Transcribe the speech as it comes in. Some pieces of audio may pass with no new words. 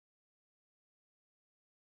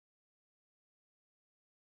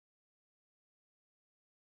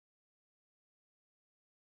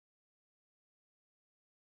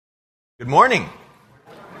Good morning.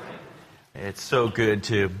 It's so good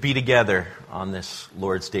to be together on this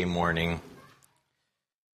Lord's Day morning.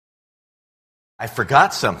 I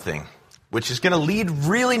forgot something, which is going to lead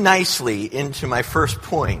really nicely into my first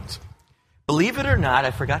point. Believe it or not,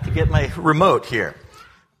 I forgot to get my remote here.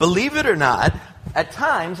 Believe it or not, at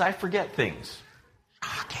times I forget things.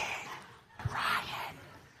 Shocking. Ryan.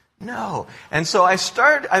 No. And so I've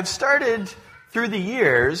started through the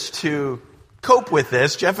years to cope with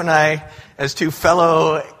this. Jeff and I, as two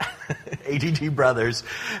fellow ADD brothers,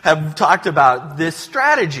 have talked about this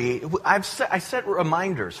strategy. I set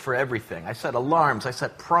reminders for everything. I set alarms. I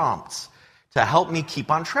set prompts to help me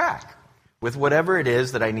keep on track with whatever it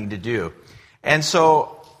is that I need to do. And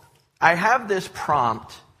so I have this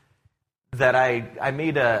prompt that I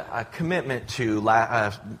made a commitment to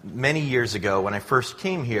many years ago when I first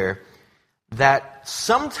came here, that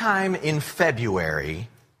sometime in February,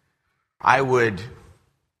 I would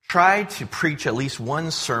try to preach at least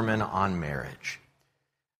one sermon on marriage.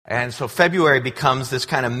 And so February becomes this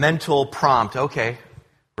kind of mental prompt. Okay,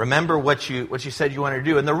 remember what you said you wanted to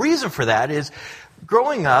do. And the reason for that is,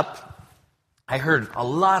 growing up, I heard a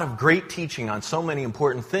lot of great teaching on so many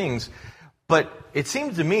important things, but it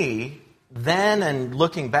seemed to me then, and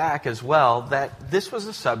looking back as well, that this was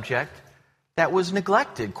a subject that was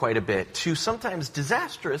neglected quite a bit, to sometimes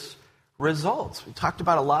disastrous results. We talked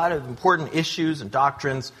about a lot of important issues and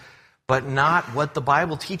doctrines, but not what the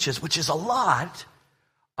Bible teaches, which is a lot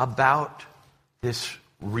about this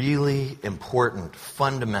really important,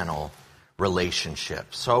 fundamental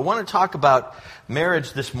relationship. So I want to talk about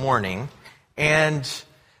marriage this morning, and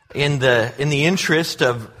in the interest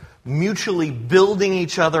of mutually building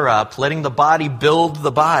each other up, letting the body build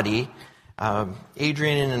the body,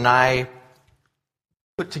 Adrian and I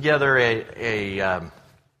put together a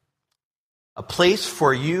place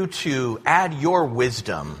for you to add your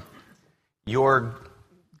wisdom, your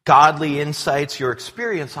godly insights, your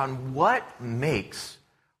experience on what makes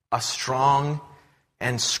a strong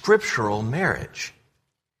and scriptural marriage.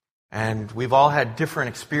 And we've all had different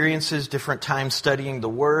experiences, different times studying the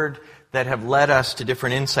Word that have led us to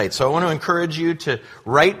different insights. So I want to encourage you to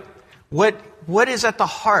write what is at the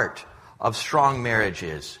heart of strong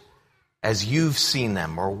marriages as you've seen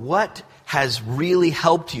them, or what has really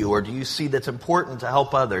helped you, or do you see that's important to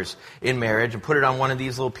help others in marriage, and put it on one of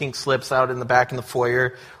these little pink slips out in the back in the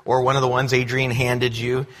foyer, or one of the ones Adrian handed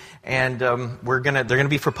you. And they're gonna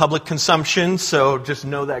be for public consumption, so just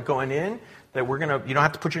know that going in, that you don't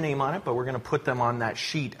have to put your name on it, but we're gonna put them on that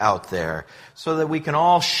sheet out there so that we can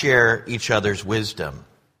all share each other's wisdom.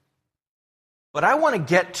 But I want to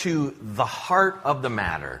get to the heart of the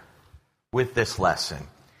matter with this lesson.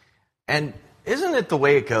 And isn't it the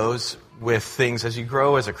way it goes with things? As you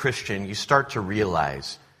grow as a Christian, you start to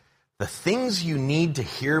realize the things you need to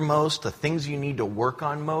hear most, the things you need to work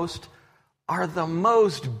on most, are the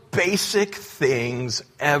most basic things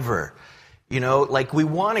ever. You know, like, we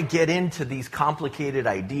want to get into these complicated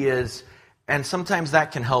ideas, and sometimes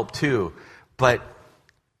that can help too, but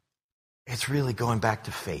it's really going back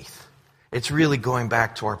to faith. It's really going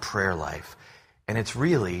back to our prayer life, and it's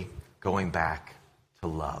really going back to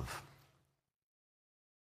love.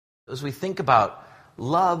 As we think about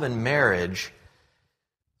love and marriage,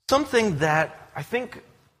 something that I think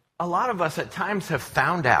a lot of us at times have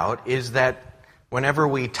found out is that whenever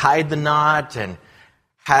we tied the knot and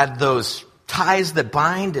had those ties that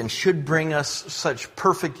bind and should bring us such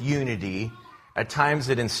perfect unity, at times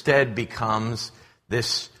it instead becomes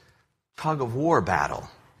this tug-of-war battle.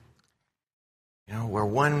 You know, where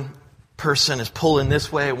one person is pulling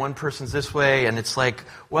this way, one person's this way, and it's like,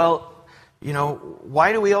 well, you know,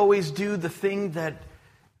 why do we always do the thing that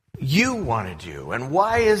you want to do? And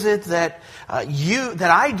why is it that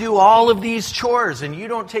I do all of these chores and you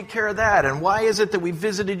don't take care of that? And why is it that we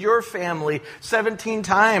visited your family 17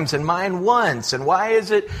 times and mine once? And why is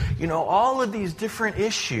it, you know, all of these different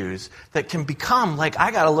issues that can become like, I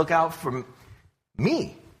got to look out for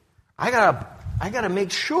me. I got to make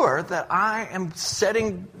sure that I am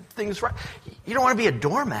setting things right. You don't want to be a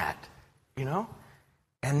doormat, you know?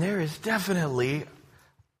 And there is definitely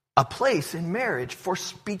a place in marriage for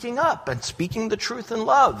speaking up and speaking the truth in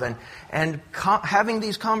love and having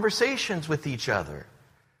these conversations with each other.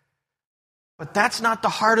 But that's not the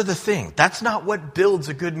heart of the thing. That's not what builds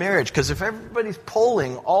a good marriage. Because if everybody's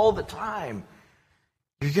pulling all the time,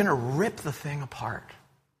 you're going to rip the thing apart.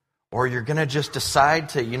 Or you're going to just decide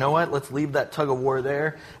to, you know what, let's leave that tug of war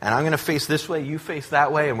there, and I'm going to face this way, you face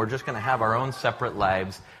that way, and we're just going to have our own separate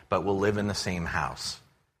lives, but we'll live in the same house.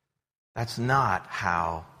 That's not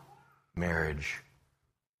how marriage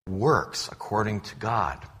works according to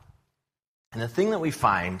God. And the thing that we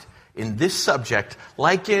find in this subject,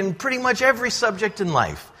 like in pretty much every subject in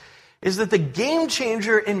life, is that the game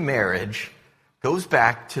changer in marriage goes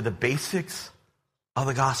back to the basics of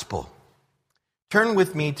the gospel. Turn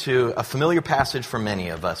with me to a familiar passage for many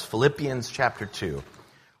of us, Philippians chapter 2.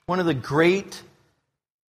 One of the great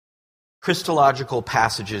Christological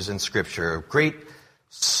passages in Scripture, a great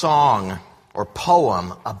song or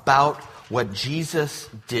poem about what Jesus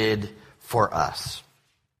did for us.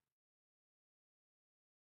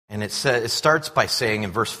 And it starts by saying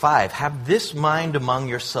in verse 5, "Have this mind among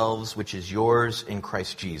yourselves which is yours in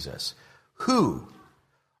Christ Jesus, who,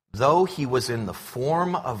 though he was in the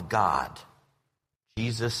form of God,"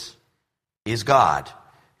 Jesus is God,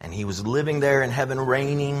 and he was living there in heaven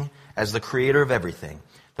reigning as the creator of everything.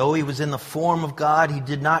 "Though he was in the form of God, he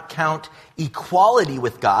did not count equality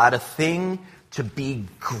with God a thing to be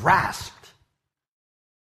grasped,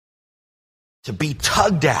 to be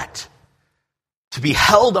tugged at, to be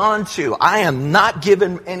held on to. I am not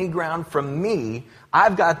given any ground from me.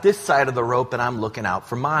 I've got this side of the rope and I'm looking out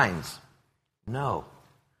for mine." No,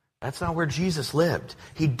 that's not where Jesus lived.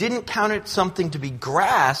 He didn't count it something to be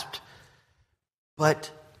grasped, but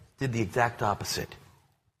did the exact opposite.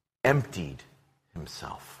 Emptied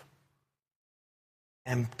himself.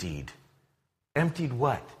 Emptied. Emptied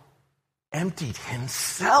what? Emptied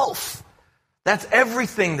himself. That's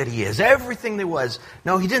everything that he is, everything there was.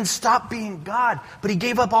 No, he didn't stop being God, but he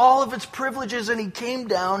gave up all of his privileges and he came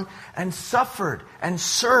down and suffered and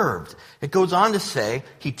served. It goes on to say,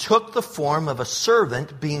 he took the form of a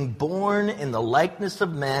servant, being born in the likeness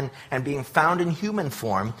of men and being found in human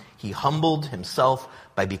form. He humbled himself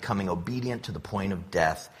by becoming obedient to the point of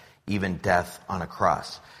death, even death on a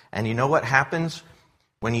cross. And you know what happens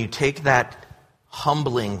when you take that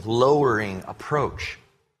humbling, lowering approach?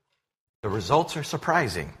 The results are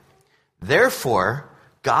surprising. Therefore,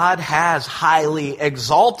 God has highly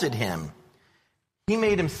exalted him. He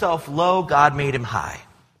made himself low, God made him high,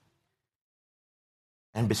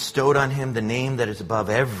 and bestowed on him the name that is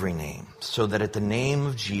above every name, so that at the name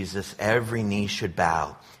of Jesus every knee should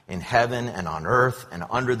bow, in heaven and on earth and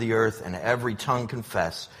under the earth, and every tongue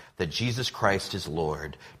confess that Jesus Christ is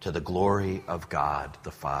Lord, to the glory of God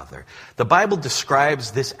the Father. The Bible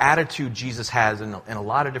describes this attitude Jesus has in a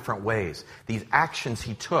lot of different ways. These actions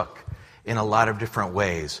he took in a lot of different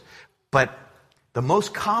ways. But the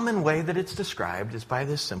most common way that it's described is by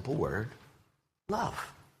this simple word,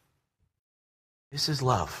 love. This is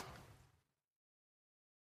love.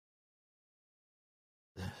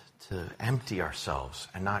 To empty ourselves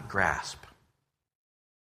and not grasp.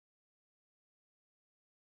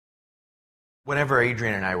 Whenever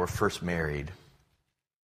Adrian and I were first married,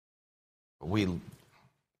 we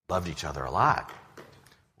loved each other a lot.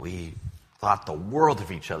 We thought the world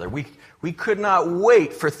of each other. We could not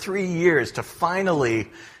wait for 3 years to finally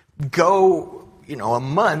go, a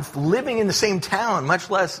month living in the same town, much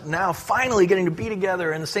less now finally getting to be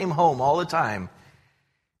together in the same home all the time.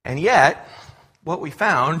 And yet, what we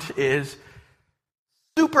found is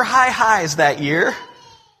super high highs that year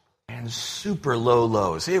and super low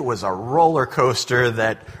lows. It was a roller coaster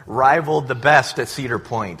that rivaled the best at Cedar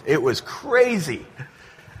Point. It was crazy.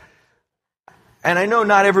 And I know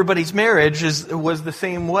not everybody's marriage was the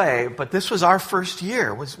same way, but this was our first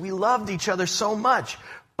year. We loved each other so much,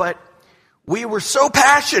 but we were so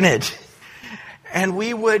passionate, and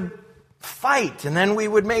we would fight, and then we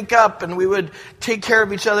would make up, and we would take care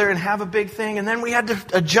of each other and have a big thing, and then we had to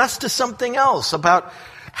adjust to something else about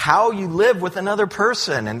how you live with another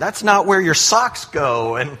person, and that's not where your socks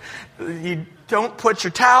go, and you don't put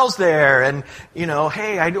your towels there, and,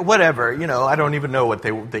 hey, whatever, I don't even know what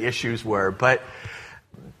the issues were, but,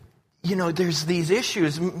 there's these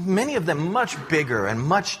issues, many of them much bigger and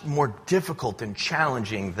much more difficult and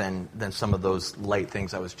challenging than some of those light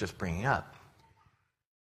things I was just bringing up.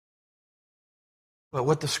 But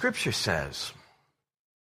what the Scripture says,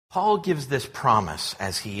 Paul gives this promise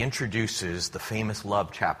as he introduces the famous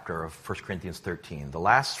love chapter of 1 Corinthians 13. The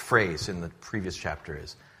last phrase in the previous chapter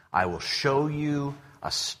is, "I will show you a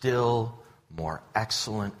still more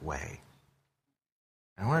excellent way."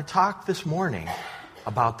 And I want to talk this morning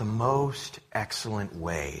about the most excellent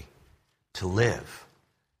way to live,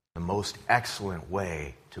 the most excellent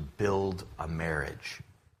way to build a marriage.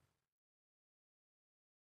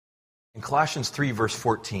 In Colossians 3, verse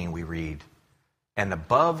 14, we read, "And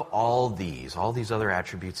above all these other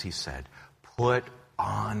attributes, he said, put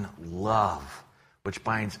on love, which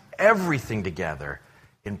binds everything together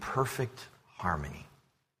in perfect harmony."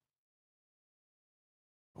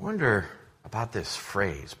 I wonder about this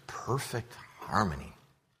phrase, perfect harmony.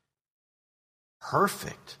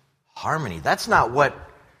 Perfect harmony. That's not what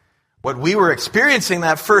what we were experiencing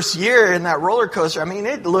that first year in that roller coaster, I mean,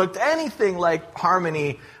 it looked anything like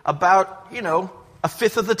harmony about, a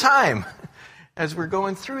fifth of the time as we're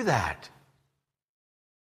going through that.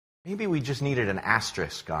 Maybe we just needed an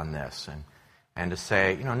asterisk on this and to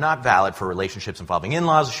say, not valid for relationships involving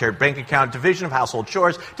in-laws, a shared bank account, division of household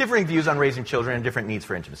chores, differing views on raising children, and different needs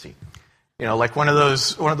for intimacy. Like one of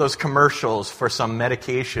those commercials for some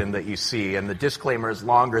medication that you see, and the disclaimer is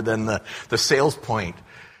longer than the sales point.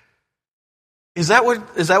 Is that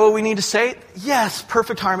what we need to say? Yes,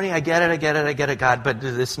 perfect harmony. I get it, God, but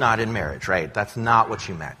it's not in marriage, right? That's not what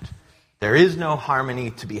you meant. There is no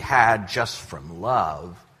harmony to be had just from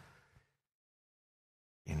love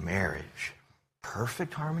in marriage.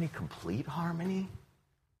 Perfect harmony, complete harmony?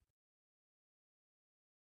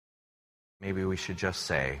 Maybe we should just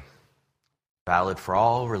say, valid for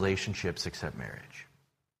all relationships except marriage.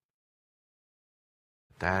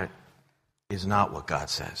 That is not what God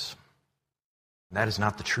says. That is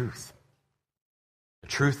not the truth. The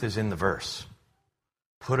truth is in the verse.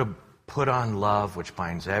 Put on love, which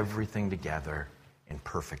binds everything together in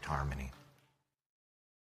perfect harmony.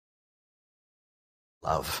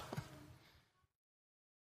 Love.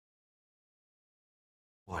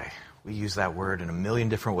 Boy, we use that word in a million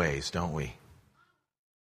different ways, don't we?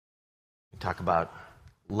 We talk about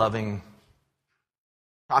loving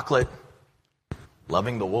chocolate,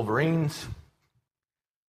 loving the Wolverines,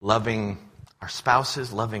 loving our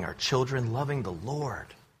spouses, loving our children, loving the Lord.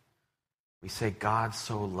 We say, God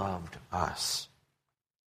so loved us.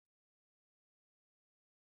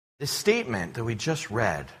 This statement that we just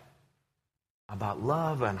read about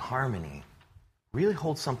love and harmony really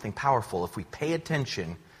holds something powerful if we pay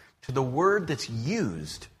attention to the word that's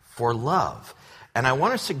used for love. And I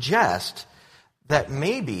want to suggest that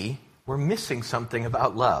maybe we're missing something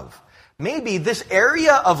about love. Maybe this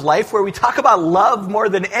area of life where we talk about love more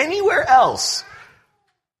than anywhere else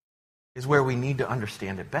is where we need to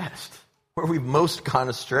understand it best, where we've most gone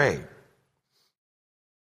astray.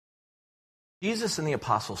 Jesus and the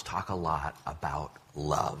apostles talk a lot about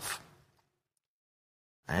love.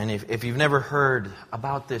 And if you've never heard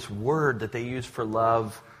about this word that they use for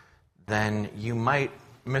love, then you might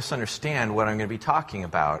misunderstand what I'm going to be talking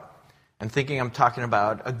about and thinking I'm talking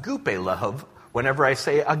about agape love whenever I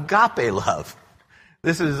say agape love.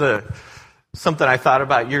 This is something I thought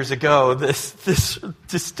about years ago, this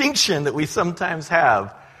distinction that we sometimes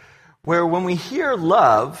have, where when we hear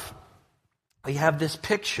love, we have this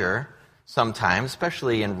picture sometimes,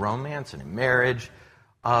 especially in romance and in marriage,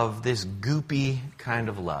 of this goopy kind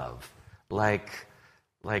of love, like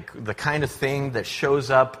the kind of thing that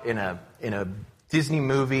shows up in a Disney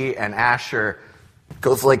movie and Asher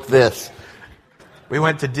goes like this. We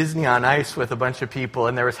went to Disney on Ice with a bunch of people,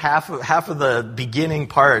 and there was half of the beginning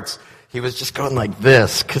parts, he was just going like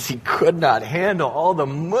this because he could not handle all the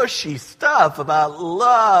mushy stuff about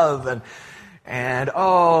love and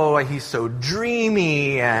oh, he's so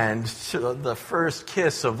dreamy, and the first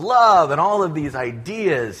kiss of love, and all of these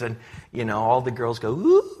ideas, and all the girls go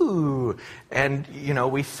ooh, and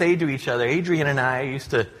we say to each other, Adrian and I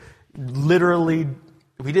used to literally,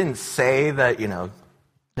 we didn't say that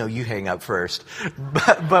no, you hang up first,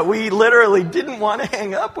 but we literally didn't want to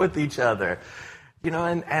hang up with each other,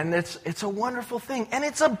 and it's a wonderful thing, and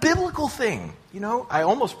it's a biblical thing. I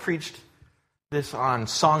almost preached this on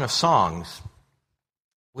Song of Songs,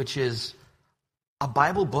 which is a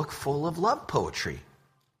Bible book full of love poetry.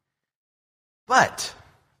 But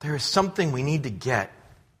there is something we need to get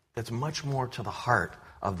that's much more to the heart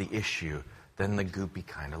of the issue than the goopy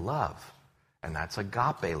kind of love. And that's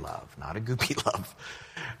agape love, not a goopy love.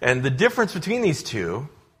 And the difference between these two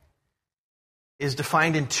is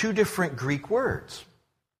defined in two different Greek words.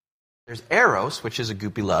 There's eros, which is a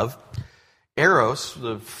goopy love. Eros,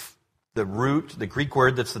 the root, the Greek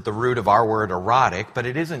word that's at the root of our word erotic, but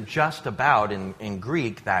it isn't just about, in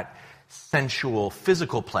Greek, that sensual,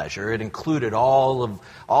 physical pleasure. It included all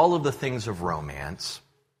of the things of romance.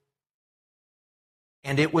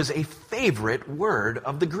 And it was a favorite word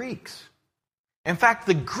of the Greeks. In fact,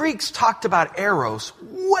 the Greeks talked about eros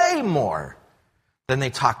way more than they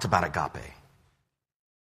talked about agape.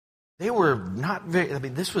 They were not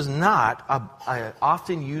this was not a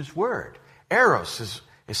often used word. Eros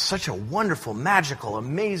is such a wonderful, magical,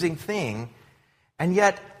 amazing thing. And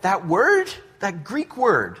yet that word, that Greek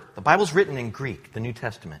word, the Bible's written in Greek, the New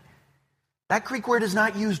Testament, that Greek word is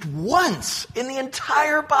not used once in the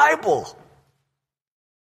entire Bible.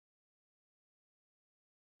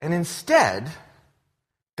 And instead,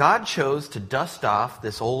 God chose to dust off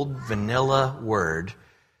this old vanilla word,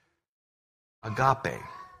 agape,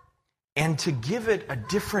 and to give it a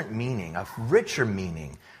different meaning, a richer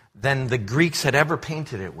meaning than the Greeks had ever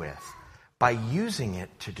painted it with by using it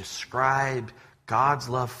to describe God's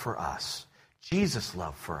love for us, Jesus'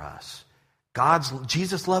 love for us,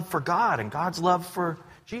 Jesus' love for God, and God's love for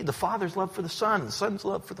the Father's love for the Son's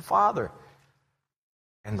love for the Father,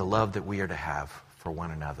 and the love that we are to have for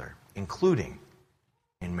one another, including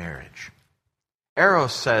in marriage.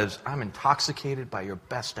 Eros says, I'm intoxicated by your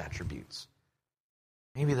best attributes.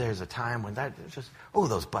 Maybe there's a time when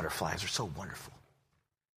those butterflies are so wonderful.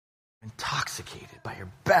 Intoxicated by your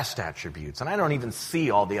best attributes. And I don't even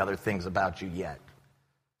see all the other things about you yet.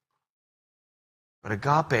 But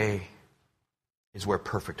agape is where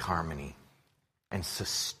perfect harmony and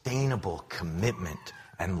sustainable commitment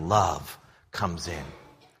and love comes in.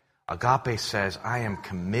 Agape says, I am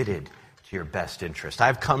committed to your best interest.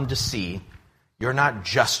 I've come to see you're not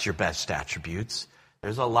just your best attributes.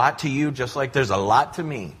 There's a lot to you, just like there's a lot to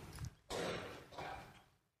me.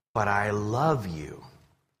 But I love you.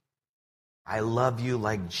 I love you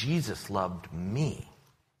like Jesus loved me.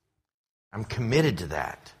 I'm committed to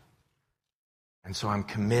that. And so I'm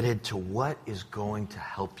committed to what is going to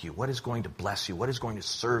help you, what is going to bless you, what is going to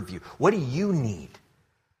serve you. What do you need?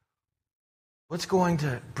 What's going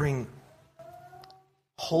to bring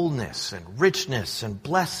wholeness and richness and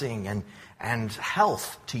blessing and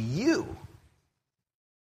health to you?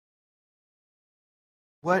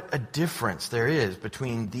 What a difference there is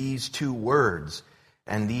between these two words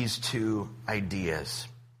and these two ideas.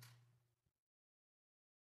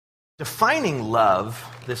 Defining love,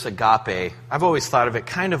 this agape, I've always thought of it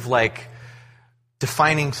kind of like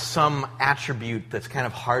defining some attribute that's kind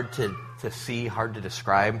of hard to see, hard to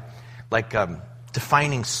describe, like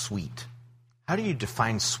defining sweet. How do you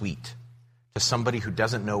define sweet to somebody who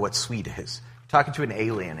doesn't know what sweet is? You're talking to an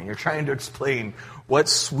alien and you're trying to explain what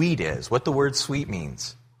sweet is, what the word sweet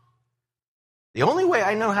means. The only way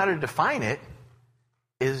I know how to define it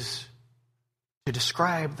is to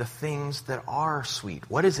describe the things that are sweet.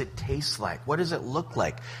 What does it taste like? What does it look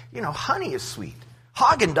like? Honey is sweet.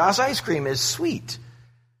 Haagen-Dazs ice cream is sweet.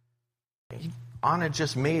 Anna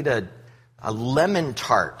just made a lemon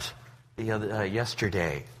tart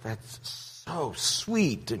yesterday. That's so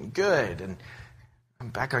sweet and good. And I'm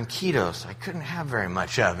back on keto, so I couldn't have very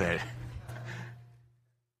much of it.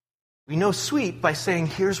 We know sweet by saying,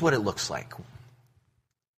 here's what it looks like.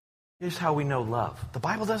 Here's how we know love. The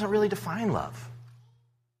Bible doesn't really define love.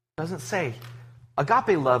 It doesn't say,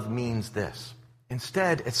 agape love means this.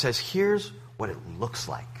 Instead, it says, here's what it looks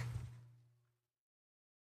like.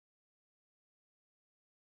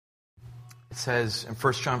 It says in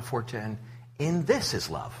 1 John 4:10, in this is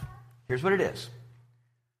love. Here's what it is.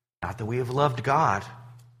 Not that we have loved God,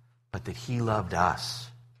 but that he loved us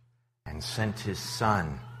and sent his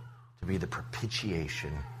Son to be the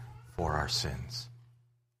propitiation for our sins.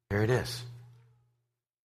 There it is.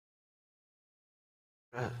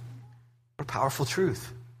 What a powerful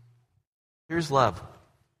truth. Here's love.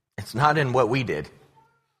 It's not in what we did.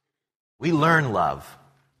 We learn love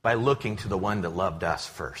by looking to the one that loved us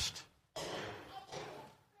first.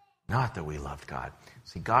 Not that we loved God.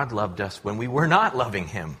 See, God loved us when we were not loving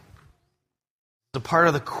him. It's a part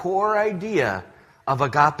of the core idea of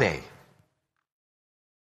agape.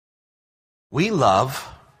 We love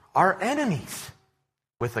our enemies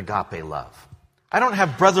with agape love. I don't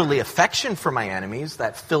have brotherly affection for my enemies,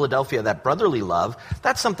 that Philadelphia, that brotherly love.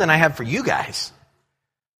 That's something I have for you guys.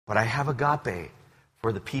 But I have agape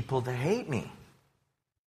for the people that hate me,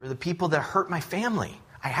 for the people that hurt my family.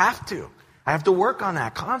 I have to work on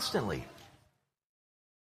that constantly.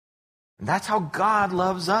 And that's how God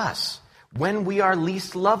loves us. When we are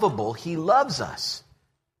least lovable, he loves us.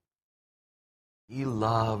 He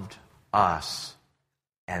loved us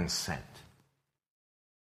and sent.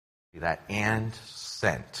 See that? And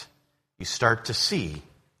sent. You start to see.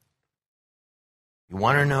 You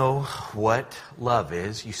want to know what love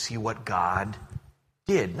is. You see what God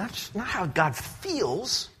did. Not how God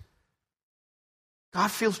feels.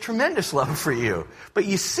 God feels tremendous love for you. But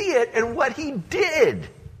you see it in what he did.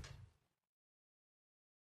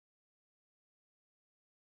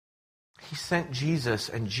 He sent Jesus,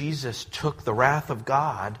 and Jesus took the wrath of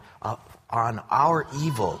God on our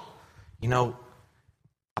evil.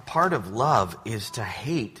 A part of love is to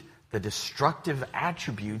hate the destructive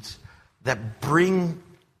attributes that bring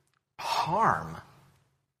harm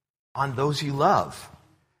on those you love.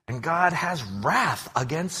 And God has wrath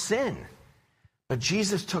against sin. But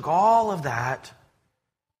Jesus took all of that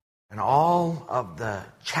and all of the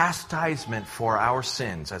chastisement for our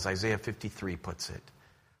sins, as Isaiah 53 puts it,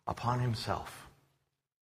 upon himself.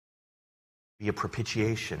 Be a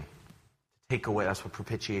propitiation. Take away, that's what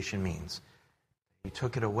propitiation means. He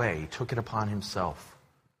took it away. He took it upon himself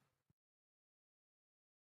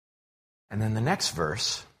And then the next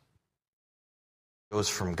verse goes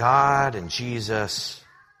from God and Jesus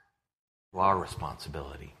to our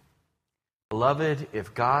responsibility. Beloved,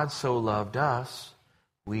 if God so loved us,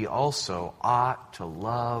 we also ought to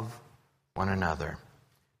love one another.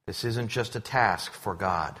 This isn't just a task for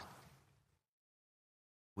God.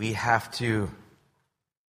 We have to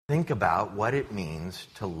think about what it means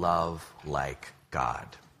to love like God.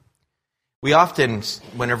 We often,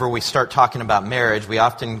 whenever we start talking about marriage, we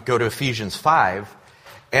often go to Ephesians 5,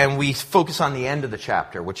 and we focus on the end of the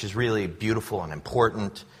chapter, which is really beautiful and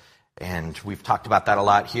important. And we've talked about that a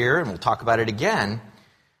lot here, and we'll talk about it again,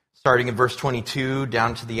 starting in verse 22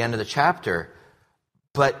 down to the end of the chapter.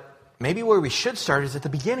 But maybe where we should start is at the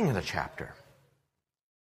beginning of the chapter,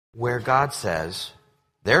 where God says,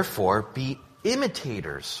 therefore, be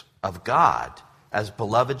imitators of God as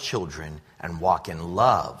beloved children and walk in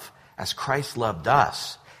love, as Christ loved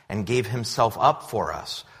us and gave himself up for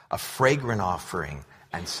us, a fragrant offering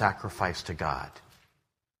and sacrifice to God.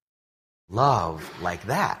 Love like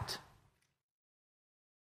that.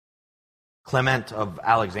 Clement of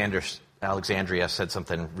Alexandria said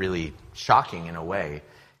something really shocking in a way.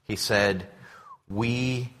 He said,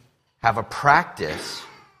 we have a practice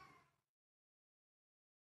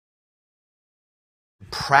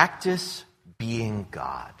being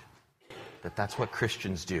God. That's what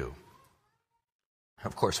Christians do.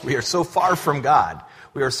 Of course, we are so far from God.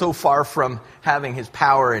 We are so far from having his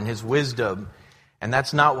power and his wisdom. And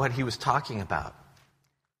that's not what he was talking about.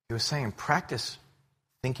 He was saying, practice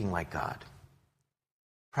thinking like God.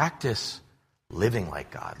 Practice living like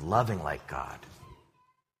God, loving like God.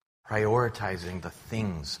 Prioritizing the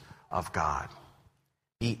things of God.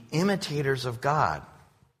 Be imitators of God.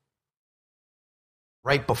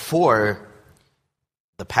 Right before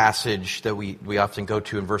the passage that we often go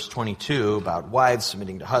to in verse 22 about wives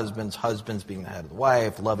submitting to husbands, husbands being the head of the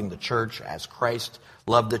wife, loving the church as Christ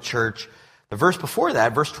loved the church. The verse before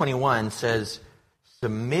that, verse 21, says,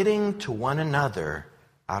 submitting to one another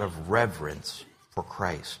out of reverence for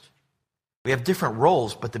Christ. We have different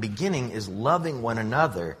roles, but the beginning is loving one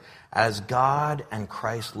another as God and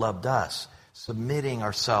Christ loved us, submitting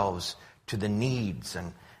ourselves to the needs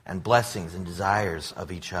and blessings and desires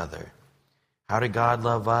of each other. How did God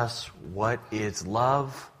love us? What is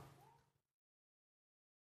love?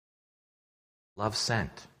 Love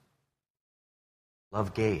sent.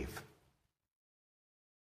 Love gave.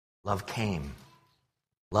 Love came.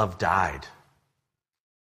 Love died.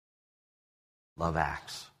 Love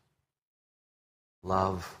acts.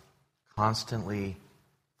 Love constantly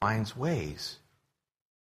finds ways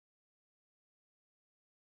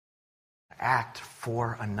to act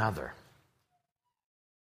for another.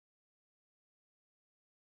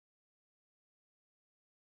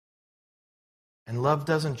 And love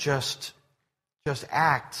doesn't just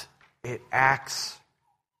act, it acts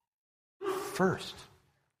first.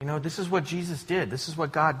 You know, this is what Jesus did. This is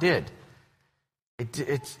what God did.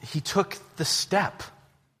 He took the step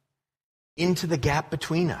into the gap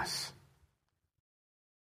between us.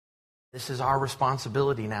 This is our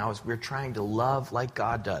responsibility now as we're trying to love like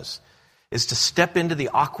God does, is to step into the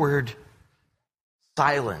awkward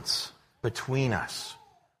silence between us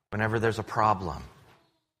whenever there's a problem.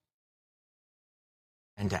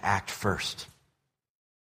 And to act first.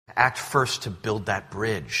 To act first to build that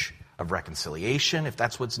bridge of reconciliation, if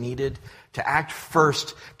that's what's needed. To act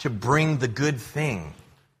first to bring the good thing.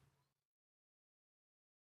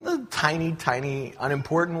 The tiny, tiny,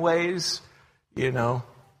 unimportant ways, you know.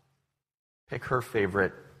 Pick her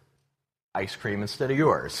favorite ice cream instead of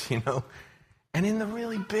yours, you know. And in the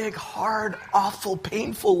really big, hard, awful,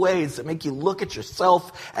 painful ways that make you look at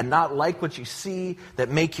yourself and not like what you see, that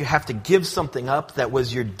make you have to give something up that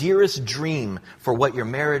was your dearest dream for what your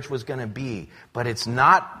marriage was going to be. But it's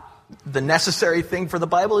not the necessary thing for the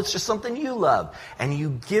Bible. It's just something you love. And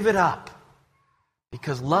you give it up.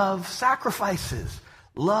 Because love sacrifices.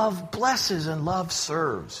 Love blesses and love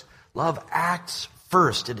serves. Love acts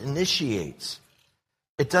first. It initiates.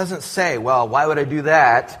 It doesn't say, well, why would I do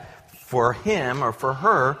that? For him or for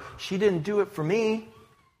her, she didn't do it for me.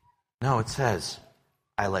 No, it says,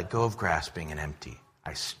 I let go of grasping and empty.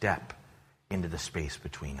 I step into the space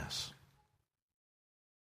between us.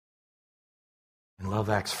 And love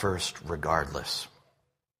acts first regardless.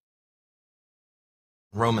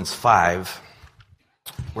 Romans 5,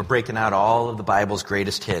 we're breaking out all of the Bible's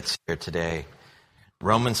greatest hits here today.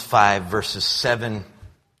 Romans 5, verses 7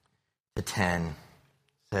 to 10.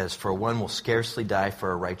 Says, for one will scarcely die for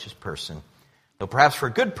a righteous person, though perhaps for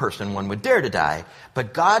a good person one would dare to die.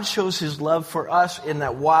 But God shows his love for us in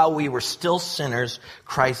that while we were still sinners,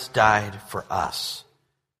 Christ died for us.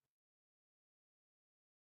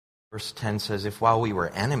 Verse 10 says, if while we were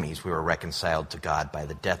enemies, we were reconciled to God by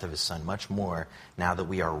the death of his Son, much more, now that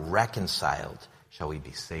we are reconciled, shall we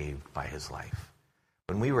be saved by his life.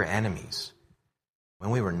 When we were enemies, when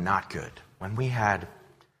we were not good, when we had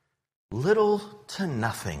little to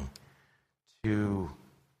nothing to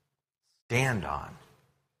stand on,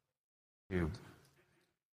 to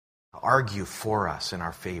argue for us in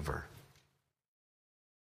our favor,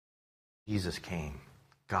 Jesus came,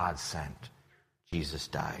 God sent, Jesus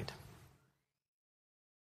died.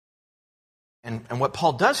 And what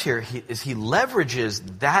Paul does here is he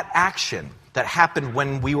leverages that action that happened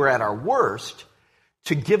when we were at our worst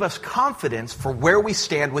to give us confidence for where we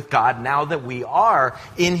stand with God now that we are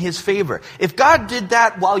in his favor. If God did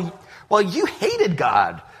that while you hated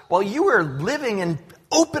God, while you were living in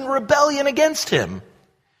open rebellion against him,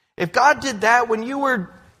 if God did that when you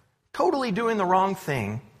were totally doing the wrong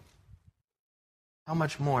thing, how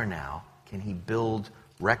much more now can he build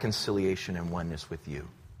reconciliation and oneness with you?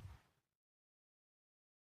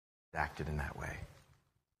 Acted in that way.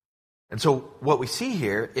 And so what we see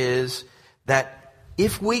here is that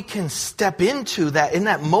if we can step into that, in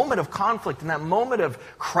that moment of conflict, in that moment of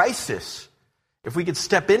crisis, if we could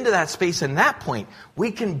step into that space in that point,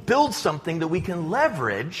 we can build something that we can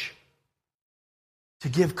leverage to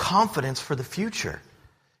give confidence for the future.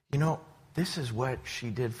 You know, this is what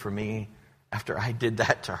she did for me after I did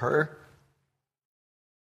that to her.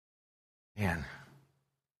 Man,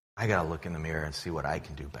 I got to look in the mirror and see what I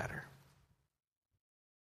can do better.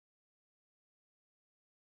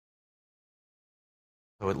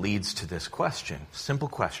 So it leads to this question, simple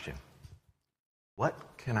question. What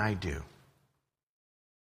can I do?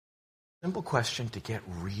 Simple question to get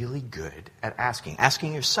really good at asking.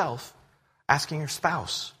 Asking yourself, asking your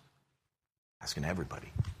spouse, asking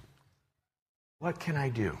everybody. What can I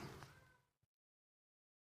do?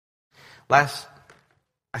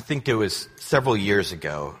 I think it was several years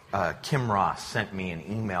ago, Kim Ross sent me an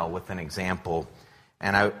email with an example,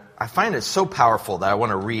 and I find it so powerful that I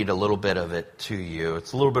want to read a little bit of it to you.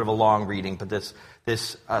 It's a little bit of a long reading, but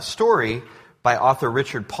this story by author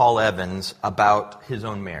Richard Paul Evans about his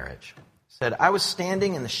own marriage. Said, I was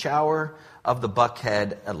standing in the shower of the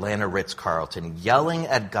Buckhead Atlanta Ritz-Carlton yelling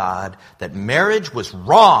at God that marriage was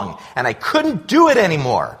wrong and I couldn't do it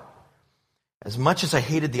anymore. As much as I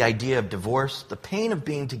hated the idea of divorce, the pain of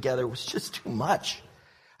being together was just too much.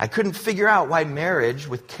 I couldn't figure out why marriage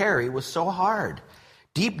with Carrie was so hard.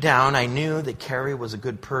 Deep down, I knew that Carrie was a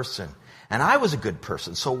good person, and I was a good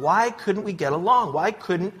person. So why couldn't we get along?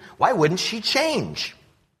 Why wouldn't she change?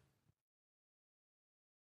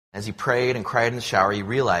 As he prayed and cried in the shower, he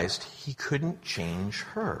realized he couldn't change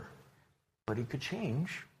her, but he could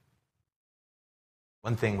change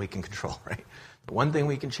one thing we can control, right? The one thing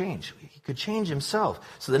we can change. He could change himself.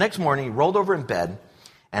 So the next morning, he rolled over in bed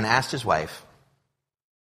and asked his wife,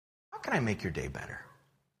 how can I make your day better?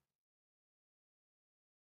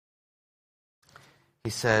 He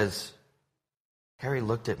says, Carrie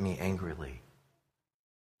looked at me angrily.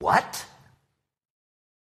 What?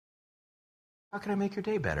 How can I make your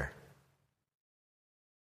day better?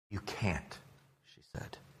 You can't, she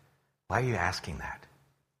said. Why are you asking that?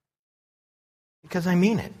 Because I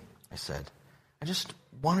mean it, I said. I just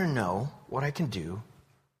want to know what I can do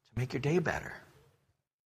to make your day better.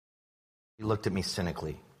 He looked at me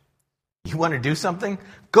cynically. You want to do something?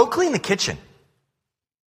 Go clean the kitchen.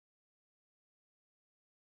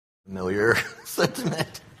 Familiar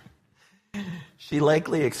sentiment. She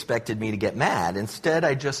likely expected me to get mad. Instead,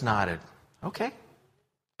 I just nodded. Okay.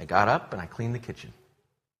 I got up and I cleaned the kitchen.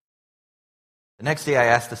 The next day, I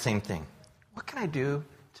asked the same thing. What can I do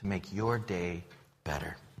to make your day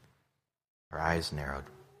better? Her eyes narrowed.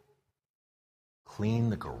 Clean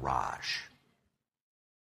the garage.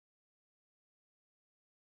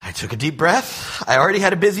 I took a deep breath. I already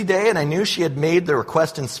had a busy day, and I knew she had made the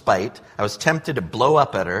request in spite. I was tempted to blow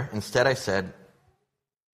up at her. Instead, I said,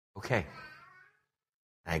 okay.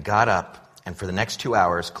 I got up, and for the next 2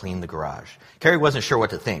 hours, cleaned the garage. Carrie wasn't sure what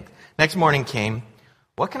to think. Next morning came,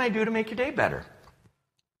 what can I do to make your day better?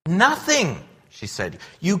 Nothing, she said.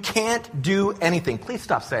 You can't do anything. Please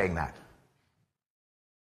stop saying that.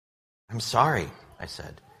 I'm sorry, I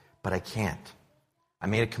said, but I can't. I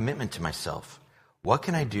made a commitment to myself. What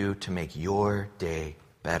can I do to make your day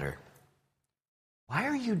better? Why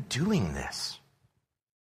are you doing this?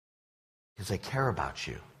 Because I care about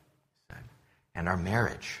you, I said, and our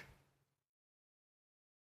marriage.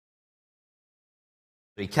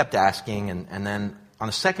 So he kept asking, and then on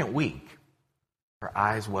the second week, her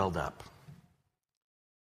eyes welled up.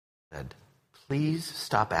 She said, please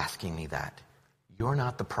stop asking me that. You're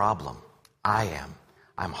not the problem. I am.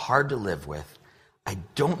 I'm hard to live with. I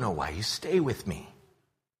don't know why you stay with me.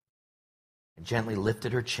 I gently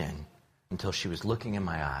lifted her chin until she was looking in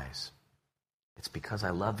my eyes. It's because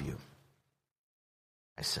I love you.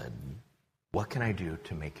 I said, what can I do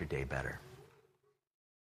to make your day better?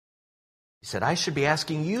 He said, I should be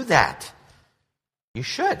asking you that. You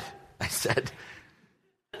should, I said.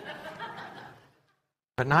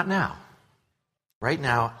 But not now. Right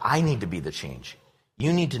now, I need to be the change.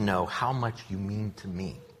 You need to know how much you mean to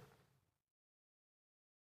me.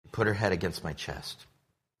 She put her head against my chest.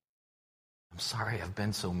 I'm sorry I've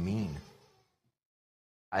been so mean.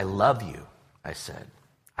 I love you, I said.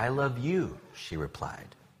 I love you, she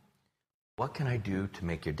replied. What can I do to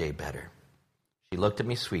make your day better? She looked at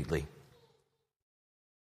me sweetly.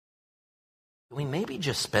 Can we maybe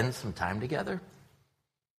just spend some time together?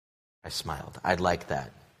 I smiled. I'd like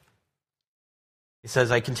that. He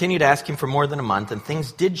says, I continued asking for more than a month, and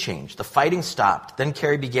things did change. The fighting stopped. Then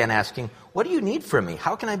Carrie began asking, what do you need from me?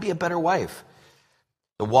 How can I be a better wife?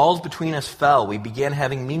 The walls between us fell. We began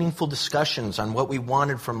having meaningful discussions on what we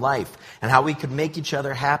wanted from life and how we could make each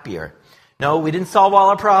other happier. No, we didn't solve all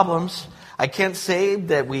our problems. I can't say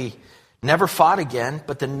that we never fought again,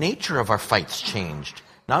 but the nature of our fights changed.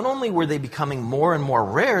 Not only were they becoming more and more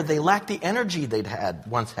rare, they lacked the energy they'd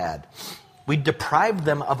once had. We deprived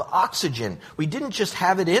them of oxygen. We didn't just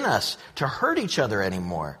have it in us to hurt each other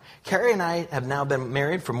anymore. Carrie and I have now been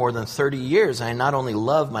married for more than 30 years, and I not only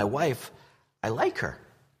love my wife, I like her.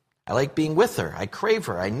 I like being with her. I crave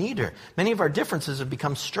her. I need her. Many of our differences have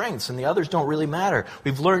become strengths, and the others don't really matter.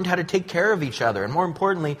 We've learned how to take care of each other, and more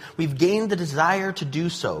importantly, we've gained the desire to do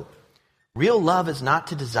so. Real love is not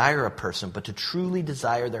to desire a person, but to truly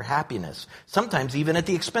desire their happiness, sometimes even at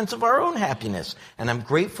the expense of our own happiness. And I'm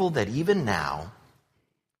grateful that even now,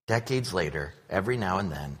 decades later, every now and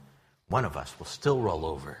then, one of us will still roll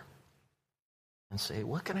over and say,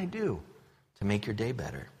 what can I do to make your day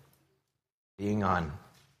better? Being on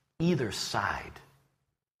either side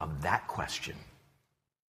of that question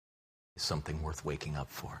is something worth waking up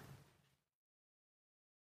for.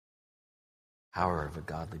 Power of a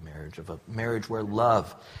godly marriage, of a marriage where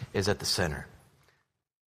love is at the center.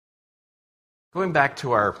 Going back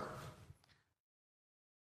to our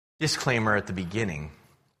disclaimer at the beginning,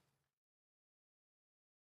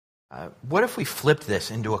 what if we flipped this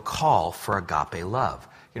into a call for agape love?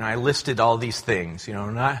 I listed all these things,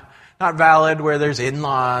 not valid where there's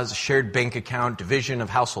in-laws, shared bank account, division of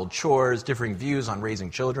household chores, differing views on raising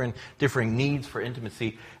children, differing needs for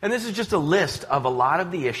intimacy. And this is just a list of a lot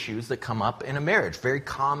of the issues that come up in a marriage, very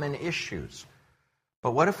common issues.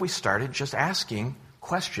 But what if we started just asking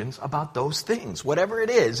questions about those things, whatever it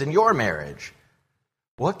is in your marriage?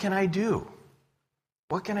 What can I do?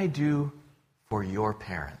 What can I do for your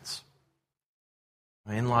parents?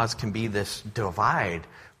 In-laws can be this divide.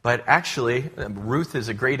 But actually, Ruth is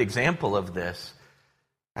a great example of this.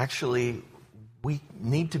 Actually, we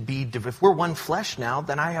need to be, if we're one flesh now,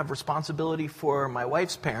 then I have responsibility for my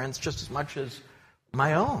wife's parents just as much as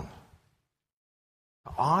my own.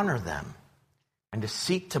 To honor them and to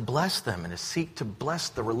seek to bless them and to seek to bless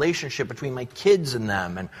the relationship between my kids and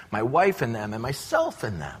them and my wife and them and myself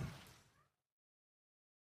and them.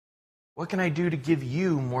 What can I do to give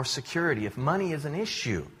you more security if money is an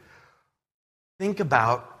issue? Think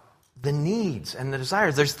about the needs and the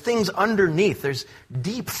desires. There's things underneath. There's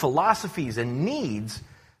deep philosophies and needs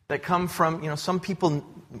that come from, some people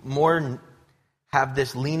more have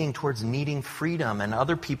this leaning towards needing freedom, and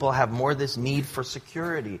other people have more this need for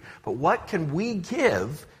security. But what can we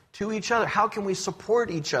give to each other? How can we support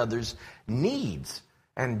each other's needs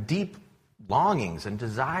and deep longings and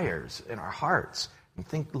desires in our hearts?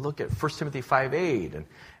 And look at 1 Timothy 5:8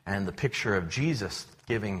 and the picture of Jesus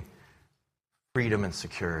giving freedom and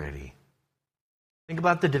security. Think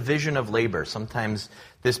about the division of labor. Sometimes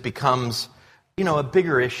this becomes, a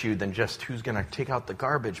bigger issue than just who's going to take out the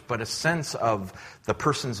garbage, but a sense of the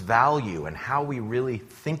person's value and how we really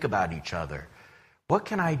think about each other. What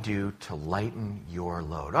can I do to lighten your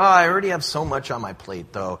load? Oh, I already have so much on my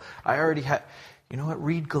plate, though. I already have...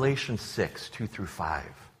 Read Galatians 6, 2 through 5.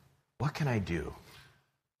 What can I do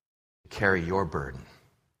to carry your burden?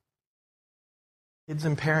 Kids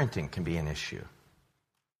and parenting can be an issue.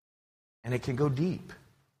 And it can go deep.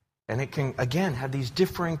 And it can, again, have these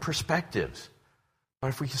differing perspectives. But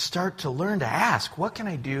if we can start to learn to ask, what can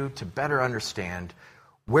I do to better understand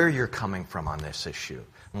where you're coming from on this issue?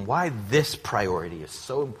 And why this priority is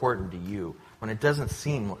so important to you when it doesn't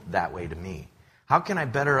seem that way to me? How can I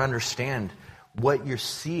better understand what you're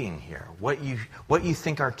seeing here? What you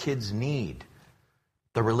think our kids need?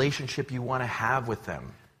 The relationship you want to have with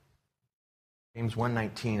them? James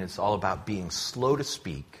 1:19 is all about being slow to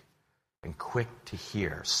speak and quick to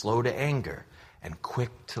hear, slow to anger, and quick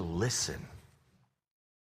to listen.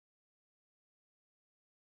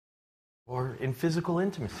 Or in physical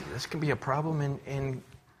intimacy. This can be a problem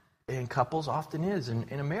in couples, often is, in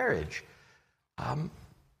a marriage.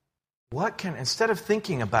 Instead of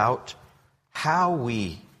thinking about how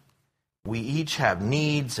we each have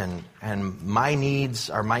needs and my needs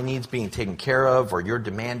being taken care of, or you're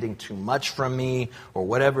demanding too much from me, or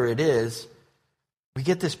whatever it is, we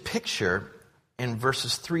get this picture in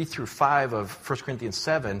verses 3 through 5 of 1 Corinthians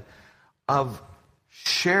 7 of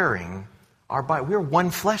sharing our body. We're one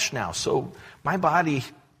flesh now, so my body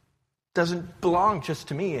doesn't belong just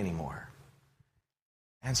to me anymore.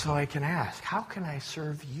 And so I can ask, how can I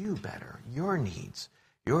serve you better? Your needs,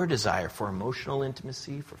 your desire for emotional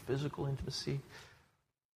intimacy, for physical intimacy.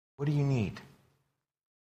 What do you need?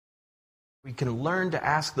 We can learn to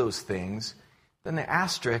ask those things. Then the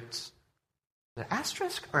asterisk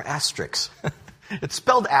or asterisks? It's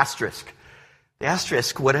spelled asterisk. The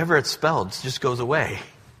asterisk, whatever it's spelled, just goes away.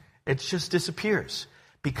 It just disappears.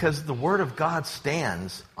 Because the Word of God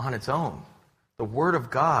stands on its own. The Word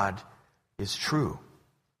of God is true.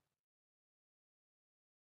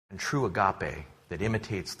 And true agape that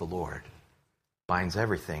imitates the Lord binds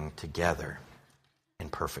everything together in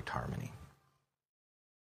perfect harmony.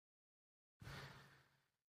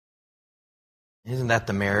 Isn't that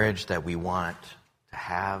the marriage that we want to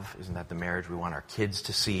have? Isn't that the marriage we want our kids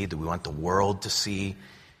to see, that we want the world to see?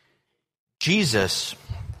 Jesus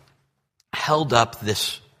held up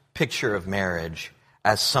this picture of marriage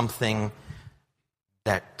as something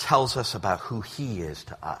that tells us about who he is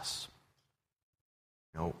to us.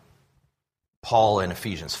 Paul in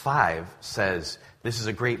Ephesians 5 says this is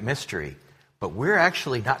a great mystery, but we're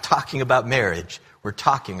actually not talking about marriage. We're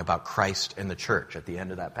talking about Christ and the church at the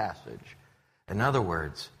end of that passage. In other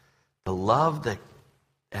words, the love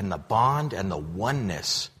and the bond and the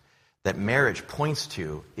oneness that marriage points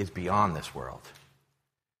to is beyond this world.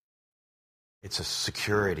 It's a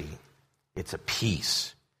security. It's a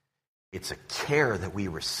peace. It's a care that we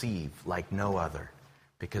receive like no other,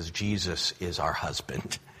 because Jesus is our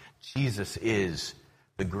husband. Jesus is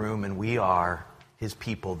the groom, and we are his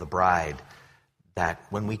people, the bride, that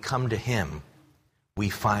when we come to him, we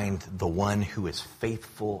find the one who is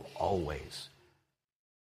faithful always,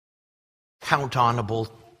 countable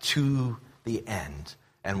to the end,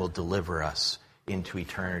 and will deliver us into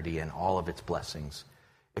eternity and all of its blessings.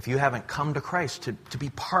 If you haven't come to Christ to be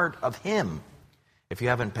part of him, if you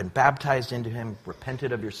haven't been baptized into him,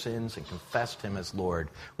 repented of your sins, and confessed him as Lord,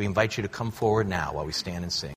 we invite you to come forward now while we stand and sing.